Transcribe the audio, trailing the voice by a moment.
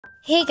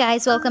Hey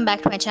guys, welcome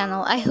back to my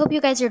channel. I hope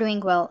you guys are doing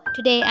well.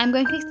 Today, I'm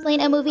going to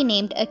explain a movie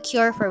named A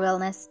Cure for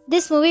Wellness.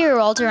 This movie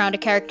revolves around a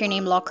character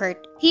named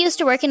Lockhart. He used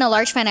to work in a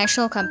large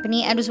financial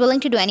company and was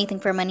willing to do anything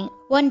for money.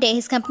 One day,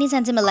 his company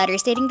sends him a letter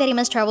stating that he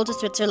must travel to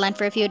Switzerland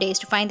for a few days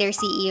to find their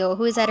CEO,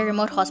 who is at a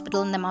remote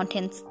hospital in the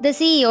mountains. The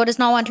CEO does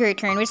not want to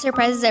return, which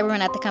surprises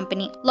everyone at the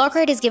company.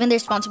 Lockhart is given the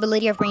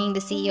responsibility of bringing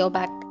the CEO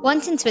back.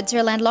 Once in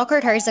Switzerland,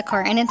 Lockhart hires a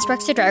car and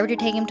instructs the driver to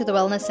take him to the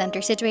wellness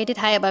center situated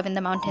high above in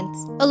the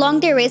mountains. Along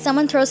their way,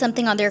 someone throws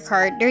something on their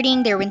car,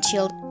 dirtying their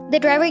windshield. The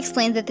driver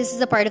explains that this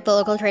is a part of the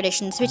local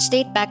traditions, which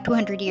date back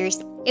 200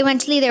 years.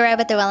 Eventually, they arrive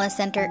at the wellness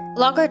center.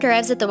 Lockhart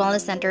arrives at the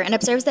wellness center and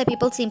observes that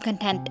people seem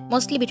content,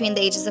 mostly between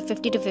the ages of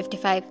 50 to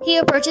 55. He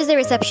approaches the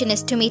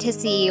receptionist to meet his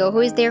CEO,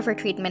 who is there for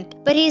treatment.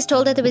 But he is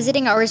told that the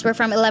visiting hours were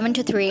from 11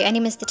 to 3 and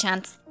he missed the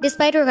chance.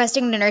 Despite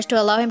requesting the nurse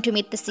to allow him to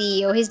meet the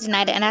CEO, he is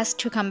denied and asked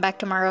to come back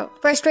tomorrow.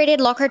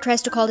 Frustrated, Lockhart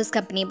tries to call his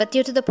company, but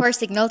due to the poor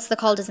signals, the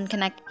call doesn't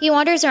connect. He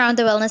wanders around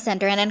the wellness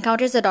center and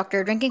encounters a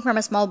doctor drinking from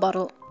a small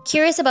bottle.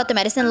 Curious about the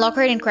medicine,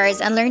 Lockhart inquires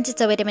and learns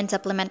it's a vitamin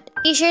supplement.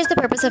 He shares the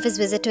purpose of his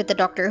visit with the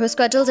doctor, who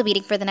schedules a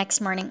meeting for the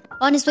next morning.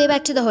 On his way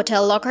back to the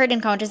hotel, Lockhart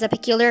encounters a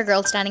peculiar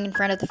girl standing in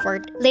front of the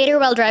fort. Later,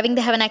 while driving,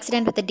 they have an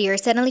accident with a deer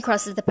suddenly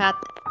crosses the path.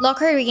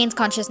 Lockhart regains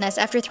consciousness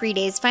after 3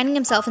 days, finding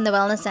himself in the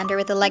wellness center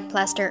with a leg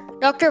plaster.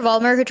 Dr.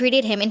 Vollmer, who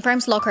treated him,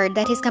 informs Lockhart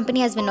that his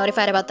company has been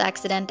notified about the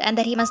accident and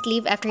that he must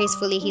leave after he is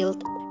fully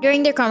healed.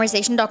 During their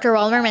conversation, Dr.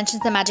 Vollmer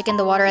mentions the magic in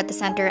the water at the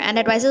center and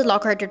advises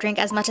Lockhart to drink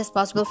as much as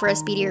possible for a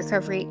speedy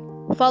recovery.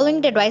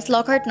 Following the advice,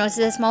 Lockhart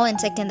notices a small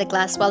insect in the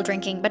glass while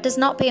drinking, but does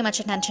not pay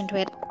much attention to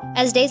it.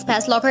 As days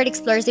pass, Lockhart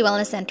explores the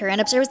wellness center and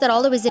observes that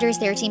all the visitors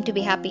there seem to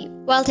be happy.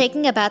 While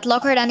taking a bath,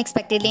 Lockhart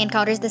unexpectedly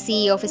encounters the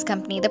CEO of his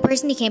company, the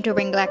person he came to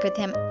bring back with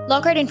him.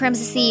 Lockhart informs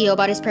the CEO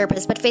about his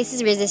purpose, but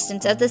faces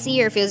resistance as the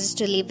CEO refuses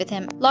to leave with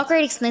him.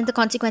 Lockhart explains the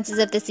consequences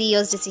of the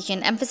CEO's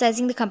decision,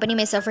 emphasizing the company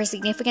may suffer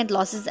significant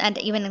losses and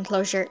even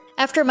enclosure.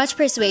 After much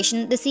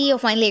persuasion, the CEO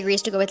finally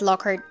agrees to go with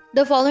Lockhart.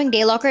 The following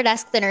day, Lockhart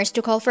asks the nurse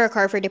to call for a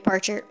car for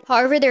departure.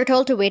 However, they're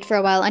told to wait for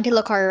a while until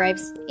a car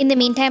arrives. In the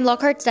meantime,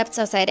 Lockhart steps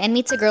outside and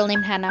meets a girl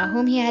named Hannah,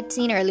 whom he had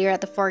seen earlier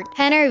at the fort.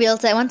 Hannah reveals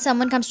that once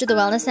someone comes to the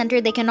wellness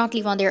center, they cannot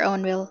leave on their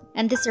own will,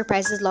 and this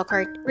surprises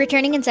Lockhart.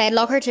 Returning inside,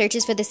 Lockhart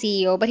searches for the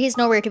CEO, but he is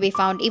nowhere to be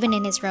found, even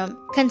in his room.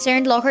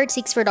 Concerned, Lockhart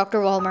seeks for Dr.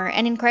 Vollmer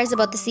and inquires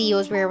about the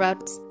CEO's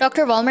whereabouts.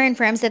 Dr. Vollmer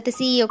informs that the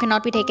CEO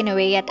cannot be taken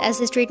away yet, as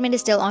his treatment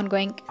is still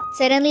ongoing.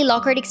 Suddenly,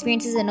 Lockhart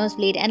experiences a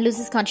nosebleed and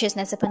loses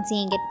consciousness upon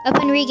seeing it.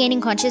 Upon regaining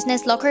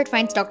consciousness, Lockhart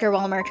finds Dr.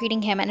 Vollmer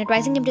treating him and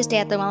advising him to stay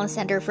at the wellness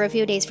center for a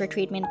few days for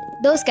treatment.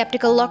 Though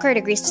skeptical, Lockhart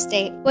agrees to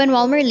stay. When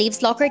Vollmer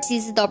leaves, Lockhart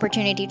seizes the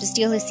opportunity to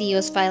steal his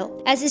CEO's file.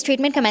 As his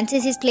treatment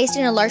commences, he is placed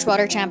in a large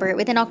water chamber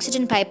with an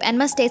oxygen pipe and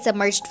must stay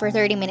submerged for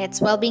 30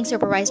 minutes while being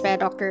supervised by a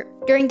doctor.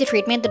 During the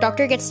treatment, the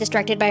doctor gets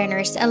distracted by a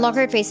nurse, and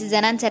Lockhart faces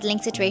an unsettling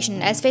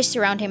situation as fish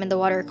surround him in the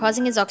water,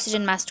 causing his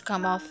oxygen mask to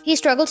come off. He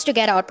struggles to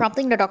get out,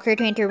 prompting the doctor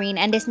to intervene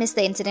and dismiss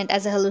the incident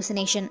as a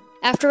hallucination.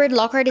 Afterward,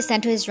 Lockhart is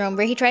sent to his room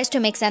where he tries to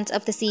make sense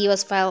of the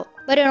CEO's file,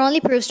 but it only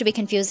proves to be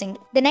confusing.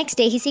 The next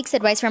day, he seeks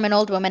advice from an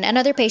old woman,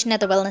 another patient at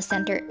the wellness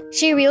center.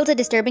 She reveals a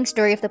disturbing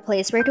story of the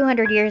place where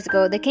 200 years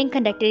ago, the king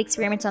conducted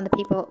experiments on the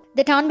people.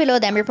 The town below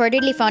them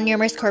reportedly found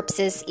numerous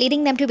corpses,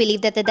 leading them to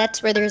believe that the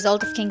deaths were the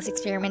result of king's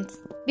experiments.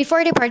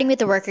 Before departing with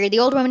the worker, the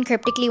old woman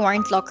cryptically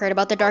warns Lockhart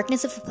about the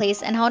darkness of the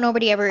place and how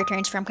nobody ever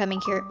returns from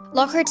coming here.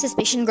 Lockhart's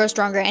suspicion grows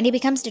stronger and he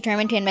becomes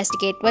determined to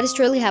investigate what is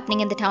truly happening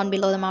in the town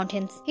below the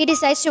mountains. He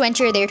decides to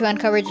venture there to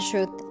uncover the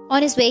truth.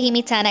 On his way, he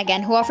meets Hannah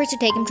again, who offers to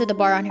take him to the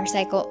bar on her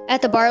cycle.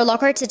 At the bar,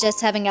 Lockhart suggests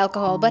having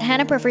alcohol, but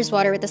Hannah prefers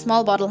water with a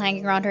small bottle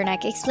hanging around her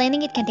neck,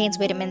 explaining it contains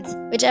vitamins,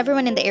 which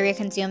everyone in the area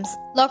consumes.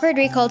 Lockhart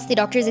recalls the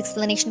doctor's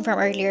explanation from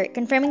earlier,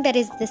 confirming that it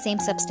is the same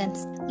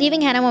substance.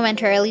 Leaving Hannah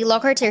momentarily,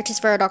 Lockhart searches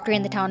for a doctor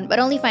in the town, but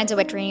only finds a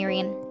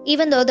veterinarian.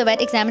 Even though the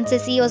vet examines the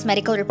CEO's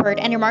medical report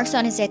and remarks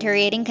on his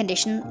deteriorating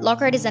condition,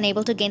 Lockhart is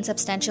unable to gain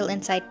substantial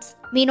insights.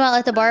 Meanwhile,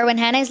 at the bar, when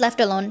Hannah is left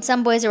alone,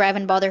 some boys arrive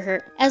and bother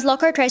her. As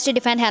Lockhart tries to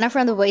defend Hannah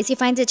from the boys, he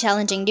finds it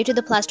challenging due to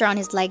the plaster on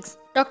his legs.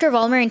 Dr.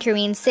 Vollmer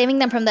intervenes, saving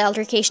them from the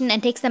altercation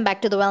and takes them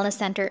back to the wellness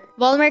center.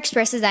 Vollmer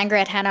expresses anger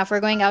at Hannah for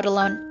going out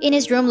alone. In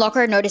his room,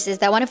 Lockhart notices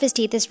that one of his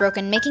teeth is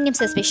broken, making him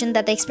suspicious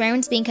that the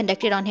experiments being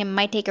conducted on him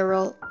might take a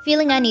role.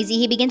 Feeling uneasy,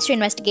 he begins to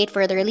investigate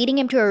further, leading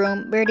him to a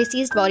room where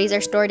deceased bodies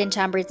are stored in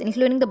chambers,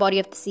 including the body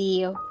of the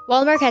CEO.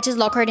 Vollmer catches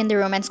Lockhart in the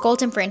room and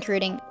scolds him for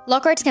intruding.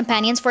 Lockhart's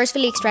companions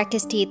forcefully extract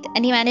his teeth,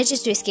 and he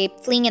manages to escape,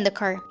 fleeing in the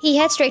car. He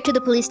heads straight to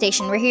the police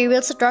station, where he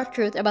reveals the dark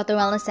truth about the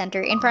wellness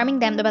center, informing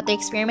them about the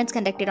experiments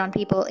conducted on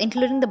people,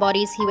 including the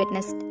bodies he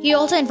witnessed. He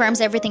also informs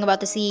everything about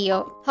the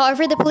CEO.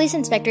 However, the police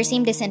inspector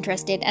seems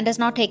disinterested and does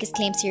not take his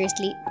claim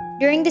seriously.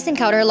 During this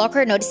encounter,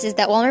 Lockhart notices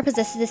that Vollmer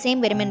possesses the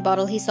same vitamin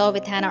bottle he saw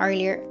with Hannah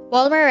earlier.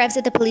 Walmer arrives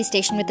at the police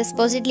station with the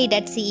supposedly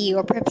dead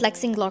CEO,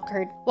 perplexing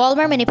Lockhart.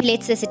 Walmer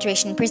manipulates the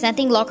situation,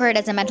 presenting Lockhart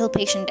as a mental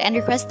patient and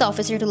requests the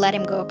officer to let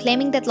him go,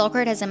 claiming that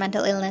Lockhart has a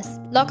mental illness.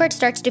 Lockhart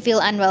starts to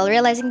feel unwell,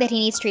 realizing that he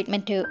needs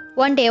treatment too.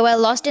 One day, while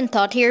lost in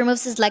thought, he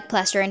removes his leg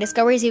plaster and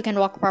discovers he can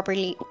walk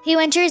properly. He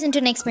ventures into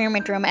an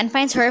experiment room and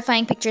finds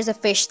horrifying pictures of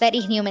fish that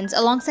eat humans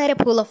alongside a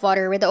pool of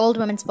water where the old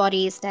woman's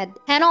body is dead.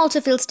 Hannah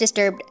also feels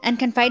disturbed and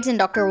confides in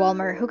Dr.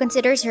 Walmer, who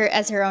considers her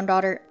as her own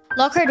daughter.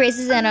 Lockhart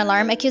raises an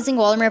alarm accusing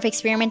Walmer of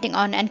experimenting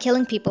on and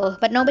killing people,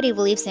 but nobody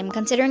believes him,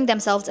 considering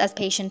themselves as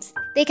patients.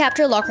 They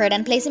capture Lockhart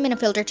and place him in a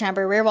filter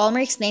chamber where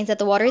Walmer explains that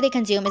the water they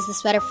consume is the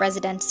sweat of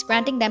residents,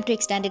 granting them to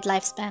extended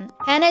lifespan.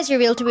 Hannah is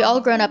revealed to be all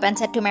grown up and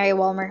set to marry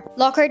Walmer.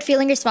 Lockhart,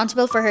 feeling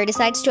responsible for her,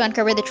 decides to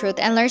uncover the truth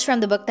and learns from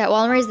the book that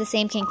Walmer is the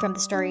same king from the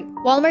story.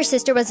 Walmer's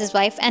sister was his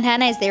wife, and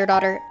Hannah is their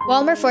daughter.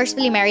 Walmer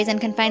forcefully marries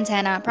and confines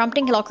Hannah,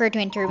 prompting Lockhart to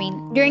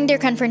intervene. During their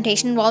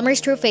confrontation,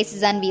 Walmer's true face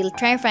is unveiled,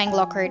 terrifying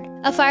Lockhart.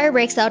 A fire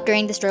breaks out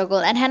during the struggle,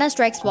 and Hannah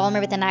strikes Walmer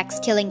with an axe,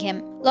 killing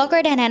him.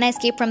 Lockhart and Hannah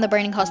escape from the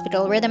burning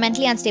hospital, where the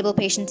mentally unstable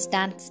patient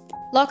stands.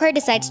 Lockhart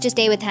decides to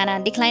stay with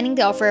Hannah, declining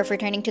the offer of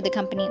returning to the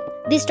company.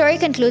 The story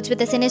concludes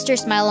with a sinister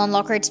smile on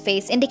Lockhart's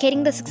face,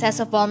 indicating the success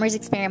of Walmer's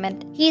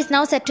experiment. He is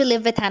now set to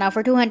live with Hannah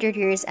for 200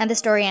 years, and the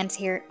story ends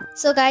here.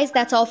 So guys,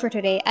 that's all for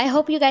today. I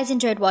hope you guys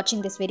enjoyed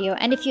watching this video,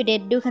 and if you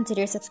did, do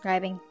consider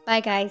subscribing.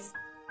 Bye guys!